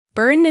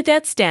Bern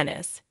Nadette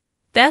Stanis,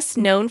 best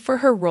known for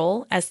her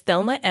role as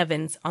Thelma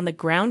Evans on the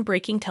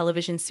groundbreaking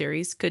television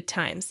series Good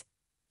Times,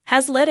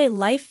 has led a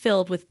life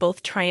filled with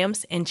both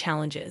triumphs and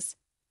challenges.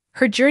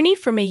 Her journey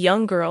from a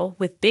young girl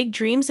with big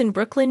dreams in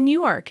Brooklyn, New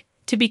York,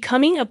 to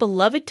becoming a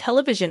beloved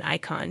television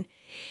icon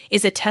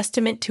is a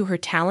testament to her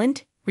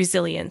talent,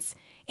 resilience,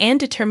 and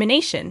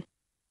determination.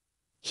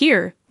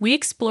 Here, we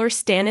explore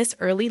Stanis'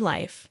 early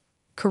life,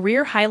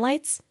 career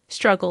highlights,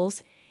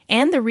 struggles,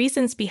 and the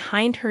reasons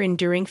behind her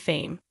enduring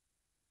fame.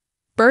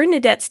 Bern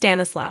Nadette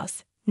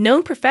Stanislaus,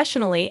 known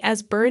professionally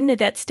as Bern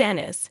Nadette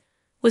Stanis,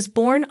 was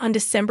born on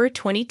December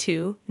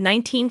 22,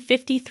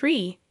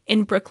 1953,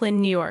 in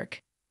Brooklyn, New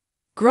York.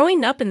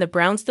 Growing up in the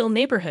Brownsville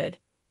neighborhood,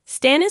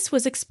 Stanis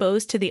was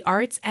exposed to the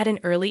arts at an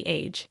early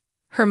age.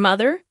 Her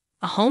mother,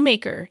 a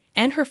homemaker,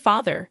 and her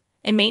father,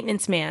 a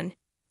maintenance man,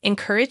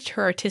 encouraged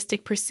her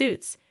artistic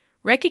pursuits,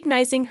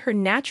 recognizing her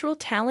natural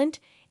talent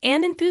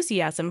and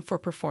enthusiasm for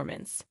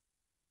performance.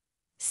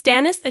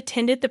 Stanis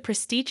attended the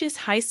prestigious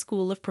High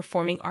School of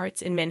Performing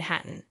Arts in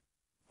Manhattan,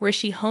 where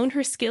she honed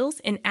her skills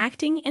in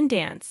acting and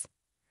dance.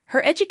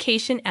 Her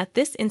education at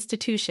this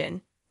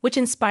institution, which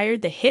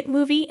inspired the hit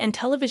movie and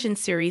television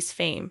series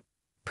Fame,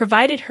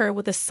 provided her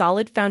with a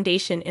solid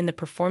foundation in the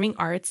performing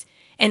arts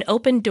and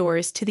opened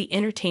doors to the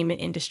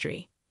entertainment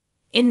industry.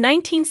 In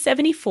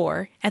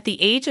 1974, at the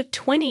age of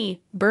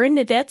 20, Bern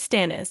Nadette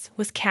Stanis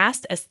was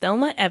cast as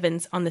Thelma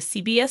Evans on the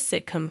CBS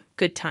sitcom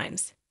Good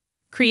Times.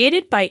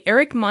 Created by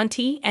Eric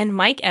Monti and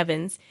Mike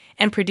Evans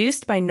and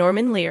produced by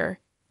Norman Lear,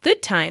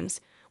 Good Times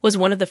was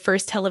one of the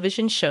first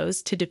television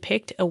shows to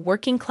depict a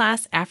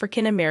working-class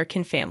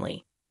African-American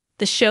family.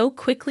 The show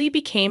quickly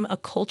became a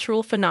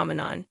cultural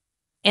phenomenon,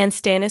 and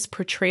Stanis'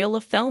 portrayal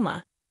of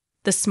Thelma,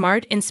 the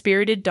smart and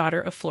spirited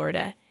daughter of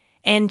Florida,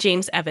 and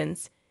James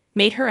Evans,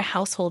 made her a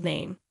household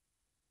name.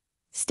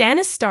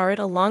 Stanis starred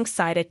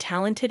alongside a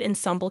talented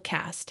ensemble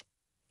cast,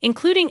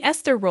 including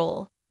Esther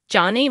Roll,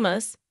 John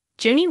Amos,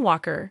 Joni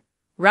Walker,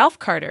 Ralph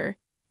Carter,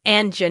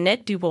 and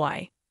Jeanette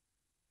Dubois.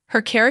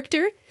 Her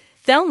character,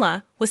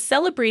 Thelma, was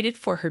celebrated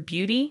for her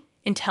beauty,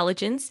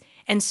 intelligence,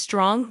 and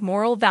strong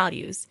moral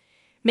values,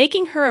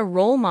 making her a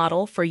role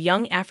model for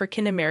young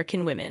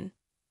African-American women.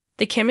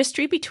 The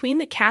chemistry between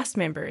the cast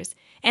members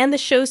and the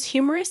show's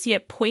humorous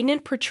yet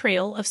poignant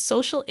portrayal of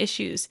social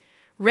issues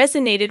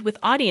resonated with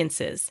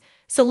audiences,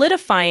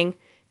 solidifying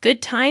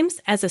Good Times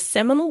as a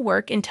seminal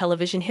work in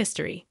television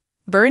history.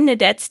 Bern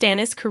Nadette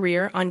Stanis'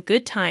 career on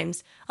Good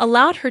Times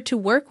allowed her to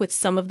work with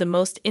some of the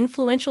most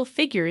influential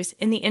figures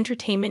in the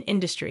entertainment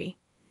industry.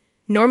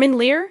 Norman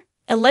Lear,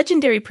 a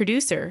legendary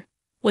producer,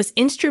 was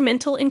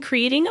instrumental in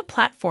creating a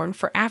platform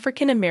for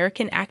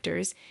African-American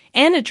actors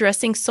and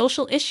addressing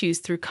social issues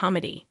through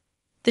comedy.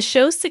 The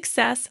show's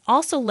success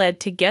also led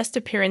to guest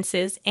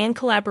appearances and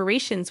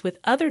collaborations with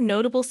other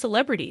notable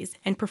celebrities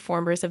and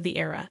performers of the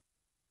era.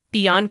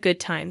 Beyond Good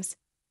Times,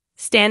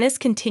 Stanis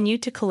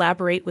continued to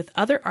collaborate with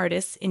other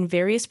artists in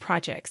various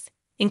projects,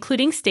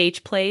 including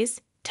stage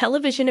plays,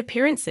 television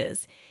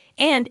appearances,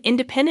 and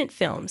independent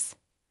films.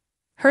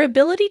 Her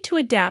ability to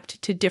adapt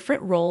to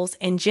different roles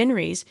and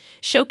genres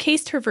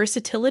showcased her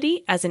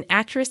versatility as an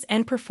actress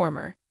and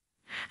performer.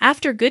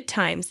 After Good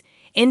Times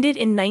ended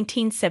in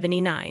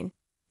 1979,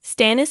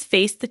 Stanis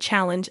faced the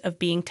challenge of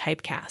being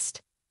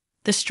typecast.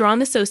 The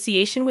strong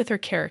association with her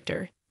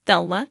character,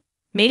 Thelma,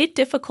 made it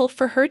difficult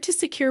for her to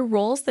secure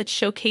roles that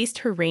showcased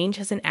her range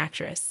as an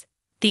actress.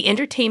 The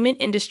entertainment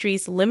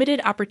industry's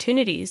limited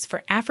opportunities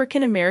for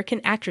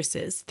African-American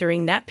actresses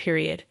during that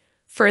period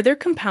further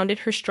compounded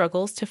her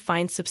struggles to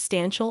find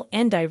substantial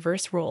and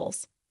diverse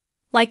roles.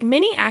 Like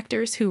many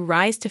actors who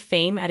rise to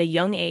fame at a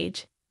young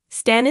age,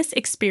 Stanis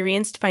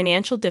experienced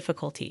financial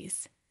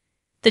difficulties.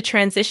 The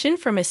transition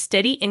from a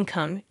steady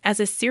income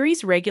as a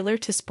series regular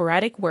to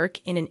sporadic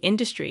work in an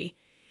industry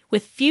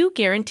with few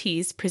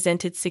guarantees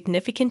presented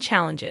significant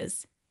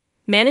challenges.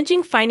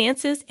 Managing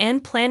finances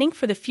and planning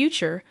for the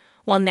future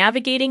while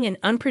navigating an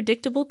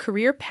unpredictable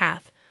career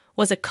path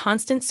was a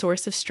constant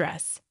source of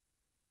stress.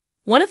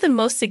 One of the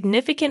most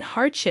significant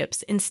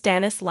hardships in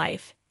Stanis'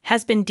 life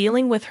has been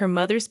dealing with her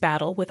mother's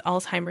battle with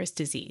Alzheimer's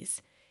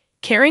disease.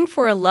 Caring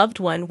for a loved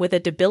one with a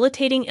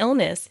debilitating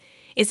illness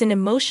is an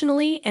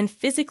emotionally and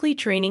physically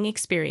draining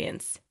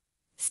experience.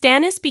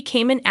 Stanis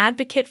became an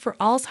advocate for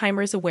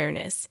Alzheimer's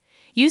awareness,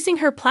 using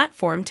her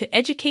platform to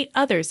educate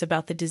others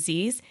about the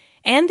disease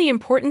and the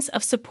importance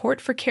of support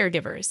for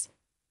caregivers.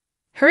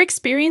 Her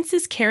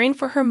experiences caring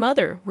for her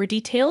mother were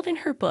detailed in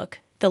her book,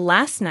 The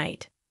Last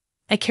Night,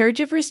 A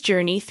Caregiver's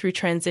Journey Through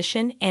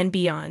Transition and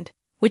Beyond,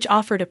 which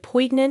offered a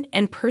poignant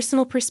and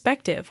personal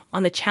perspective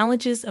on the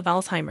challenges of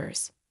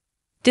Alzheimer's.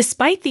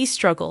 Despite these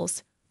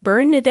struggles,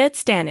 Bern Nadette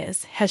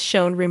Stanis has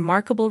shown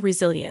remarkable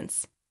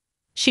resilience.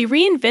 She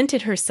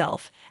reinvented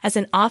herself as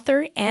an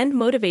author and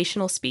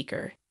motivational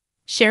speaker,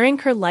 sharing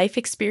her life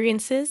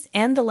experiences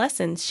and the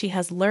lessons she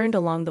has learned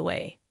along the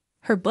way.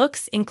 Her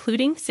books,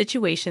 including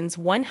Situations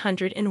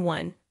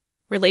 101,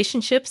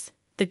 Relationships,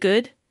 The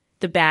Good,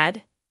 The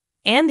Bad,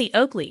 and The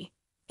Ugly,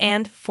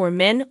 and For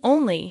Men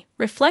Only,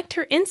 reflect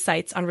her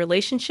insights on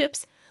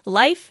relationships,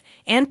 life,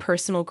 and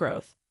personal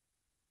growth.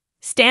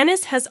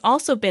 Stanis has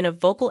also been a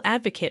vocal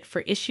advocate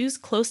for issues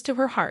close to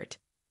her heart,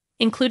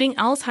 including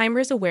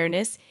Alzheimer's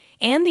awareness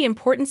and the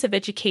importance of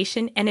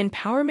education and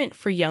empowerment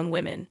for young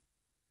women.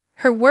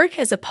 Her work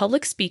as a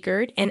public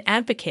speaker and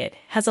advocate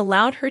has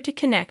allowed her to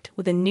connect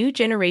with a new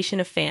generation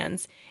of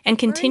fans and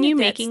continue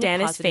making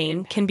Stanis'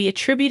 fame can be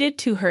attributed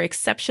to her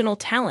exceptional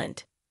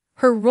talent,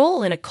 her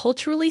role in a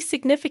culturally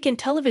significant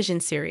television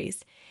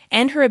series,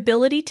 and her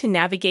ability to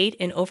navigate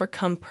and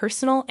overcome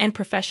personal and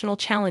professional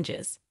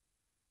challenges.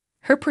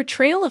 Her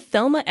portrayal of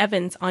Thelma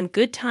Evans on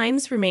Good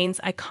Times remains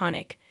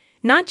iconic,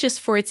 not just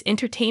for its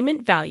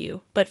entertainment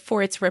value, but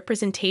for its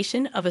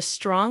representation of a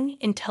strong,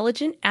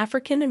 intelligent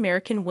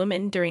African-American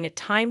woman during a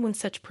time when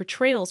such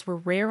portrayals were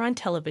rare on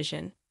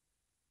television.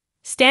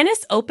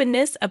 Stanis'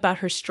 openness about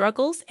her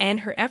struggles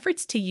and her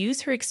efforts to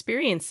use her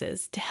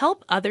experiences to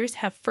help others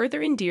have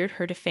further endeared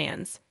her to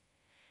fans.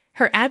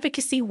 Her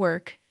advocacy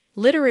work,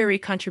 literary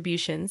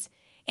contributions,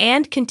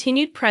 and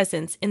continued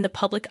presence in the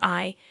public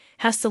eye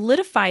has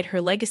solidified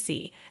her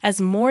legacy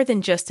as more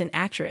than just an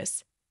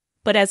actress,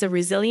 but as a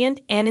resilient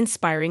and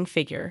inspiring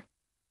figure.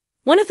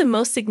 One of the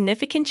most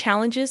significant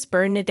challenges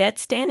Bern Nadette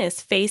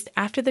Stanis faced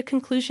after the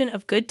conclusion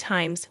of Good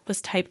Times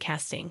was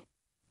typecasting.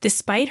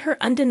 Despite her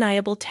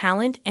undeniable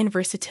talent and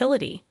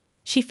versatility,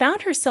 she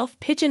found herself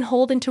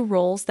pigeonholed into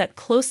roles that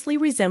closely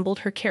resembled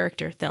her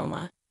character,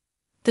 Thelma.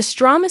 The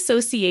strong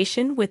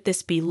association with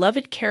this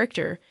beloved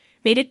character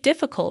made it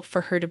difficult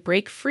for her to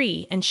break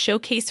free and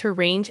showcase her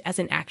range as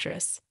an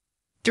actress.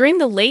 During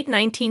the late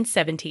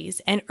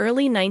 1970s and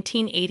early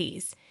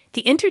 1980s,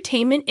 the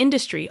entertainment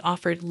industry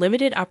offered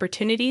limited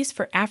opportunities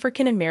for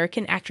African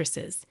American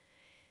actresses.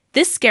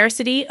 This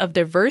scarcity of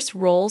diverse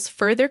roles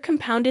further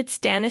compounded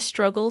Stanis'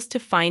 struggles to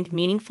find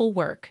meaningful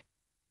work.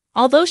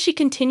 Although she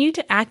continued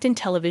to act in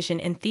television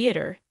and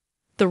theater,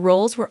 the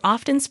roles were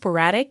often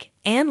sporadic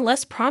and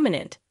less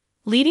prominent,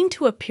 leading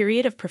to a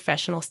period of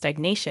professional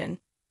stagnation.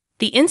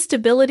 The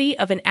instability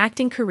of an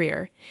acting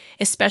career,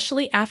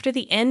 especially after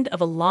the end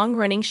of a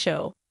long-running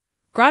show,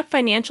 brought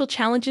financial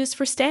challenges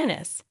for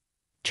Stanis.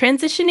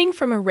 Transitioning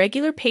from a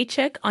regular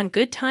paycheck on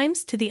Good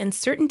Times to the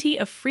uncertainty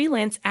of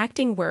freelance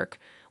acting work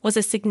was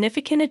a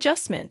significant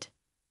adjustment.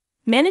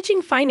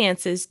 Managing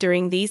finances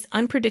during these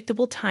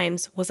unpredictable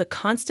times was a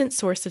constant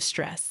source of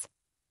stress.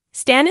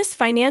 Stanis'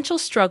 financial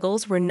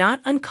struggles were not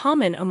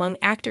uncommon among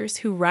actors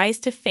who rise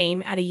to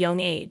fame at a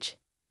young age.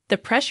 The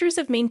pressures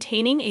of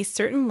maintaining a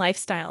certain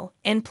lifestyle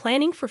and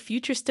planning for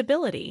future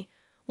stability,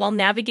 while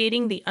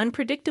navigating the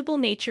unpredictable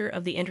nature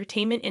of the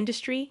entertainment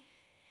industry,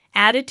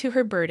 added to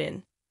her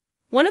burden.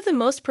 One of the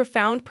most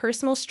profound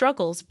personal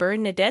struggles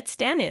Bern Nadette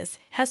Stanis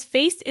has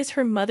faced is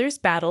her mother's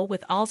battle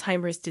with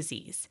Alzheimer's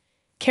disease.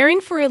 Caring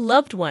for a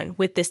loved one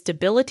with this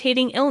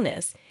debilitating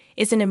illness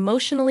is an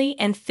emotionally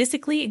and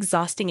physically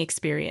exhausting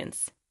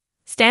experience.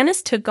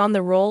 Stanis took on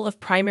the role of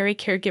primary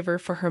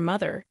caregiver for her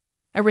mother,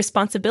 a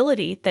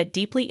responsibility that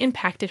deeply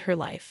impacted her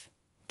life.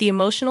 The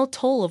emotional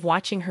toll of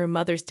watching her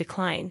mother's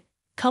decline,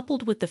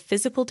 coupled with the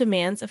physical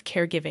demands of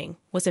caregiving,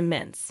 was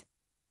immense.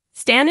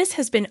 Stanis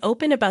has been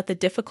open about the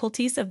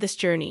difficulties of this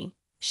journey,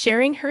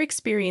 sharing her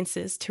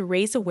experiences to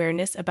raise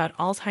awareness about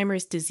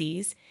Alzheimer's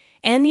disease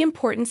and the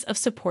importance of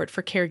support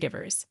for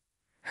caregivers.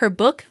 Her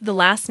book, The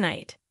Last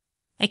Night,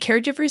 A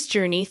Caregiver's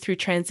Journey Through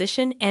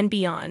Transition and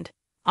Beyond,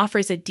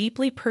 offers a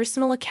deeply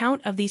personal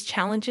account of these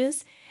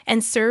challenges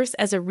and serves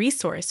as a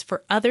resource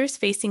for others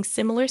facing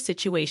similar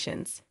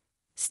situations.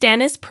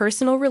 Stanis'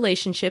 personal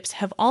relationships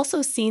have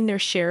also seen their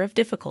share of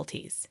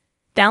difficulties.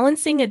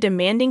 Balancing a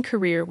demanding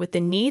career with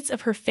the needs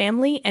of her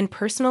family and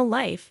personal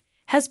life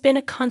has been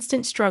a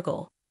constant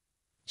struggle.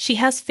 She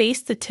has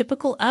faced the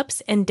typical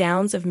ups and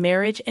downs of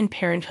marriage and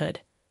parenthood,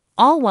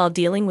 all while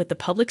dealing with the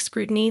public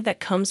scrutiny that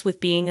comes with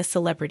being a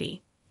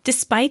celebrity.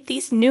 Despite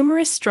these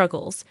numerous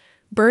struggles,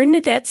 Bern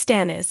Nadette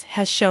Stanis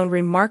has shown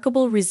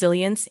remarkable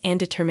resilience and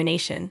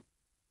determination.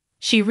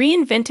 She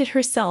reinvented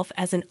herself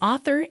as an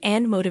author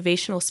and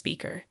motivational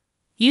speaker,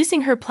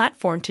 using her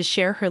platform to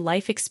share her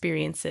life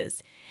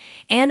experiences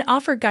and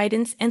offer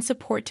guidance and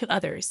support to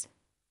others.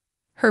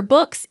 Her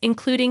books,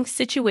 including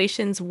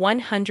Situations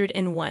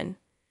 101,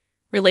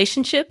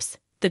 Relationships,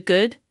 The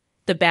Good,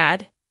 the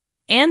Bad,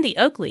 and the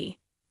Ugly,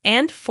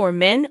 and For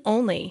Men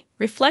Only,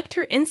 reflect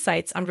her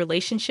insights on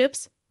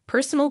relationships,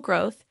 personal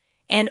growth,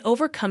 and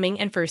overcoming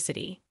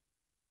adversity.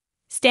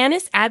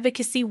 Stanis'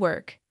 advocacy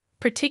work,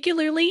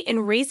 particularly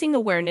in raising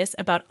awareness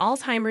about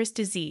Alzheimer's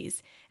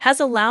disease, has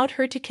allowed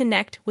her to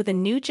connect with a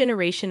new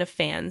generation of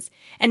fans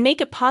and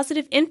make a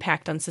positive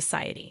impact on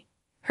society.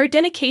 Her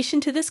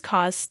dedication to this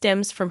cause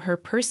stems from her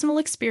personal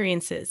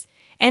experiences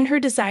and her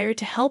desire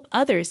to help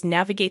others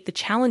navigate the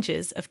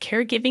challenges of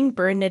caregiving.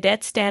 Bern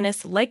Nadette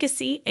Stanis'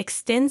 legacy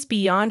extends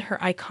beyond her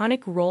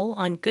iconic role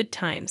on Good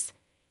Times.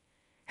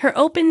 Her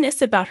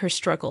openness about her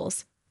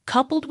struggles,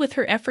 coupled with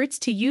her efforts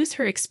to use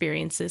her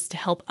experiences to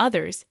help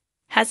others,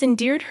 has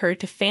endeared her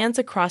to fans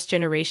across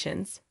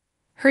generations.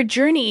 Her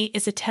journey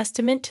is a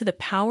testament to the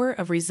power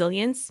of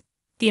resilience,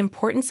 the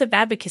importance of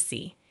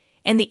advocacy,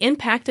 and the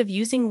impact of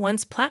using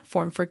one's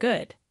platform for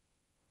good.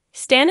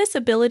 Stanis'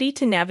 ability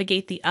to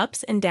navigate the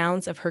ups and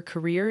downs of her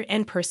career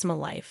and personal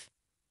life,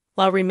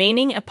 while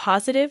remaining a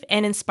positive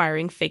and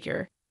inspiring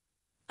figure,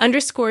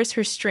 underscores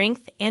her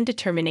strength and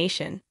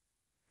determination.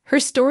 Her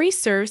story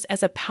serves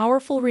as a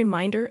powerful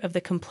reminder of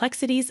the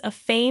complexities of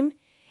fame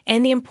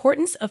and the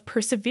importance of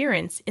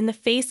perseverance in the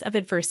face of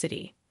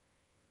adversity.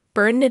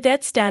 Bern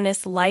Nadette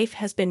Stanis' life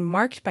has been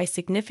marked by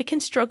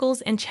significant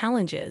struggles and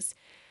challenges,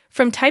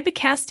 from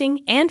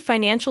typecasting and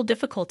financial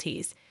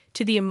difficulties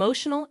to the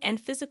emotional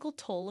and physical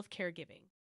toll of caregiving.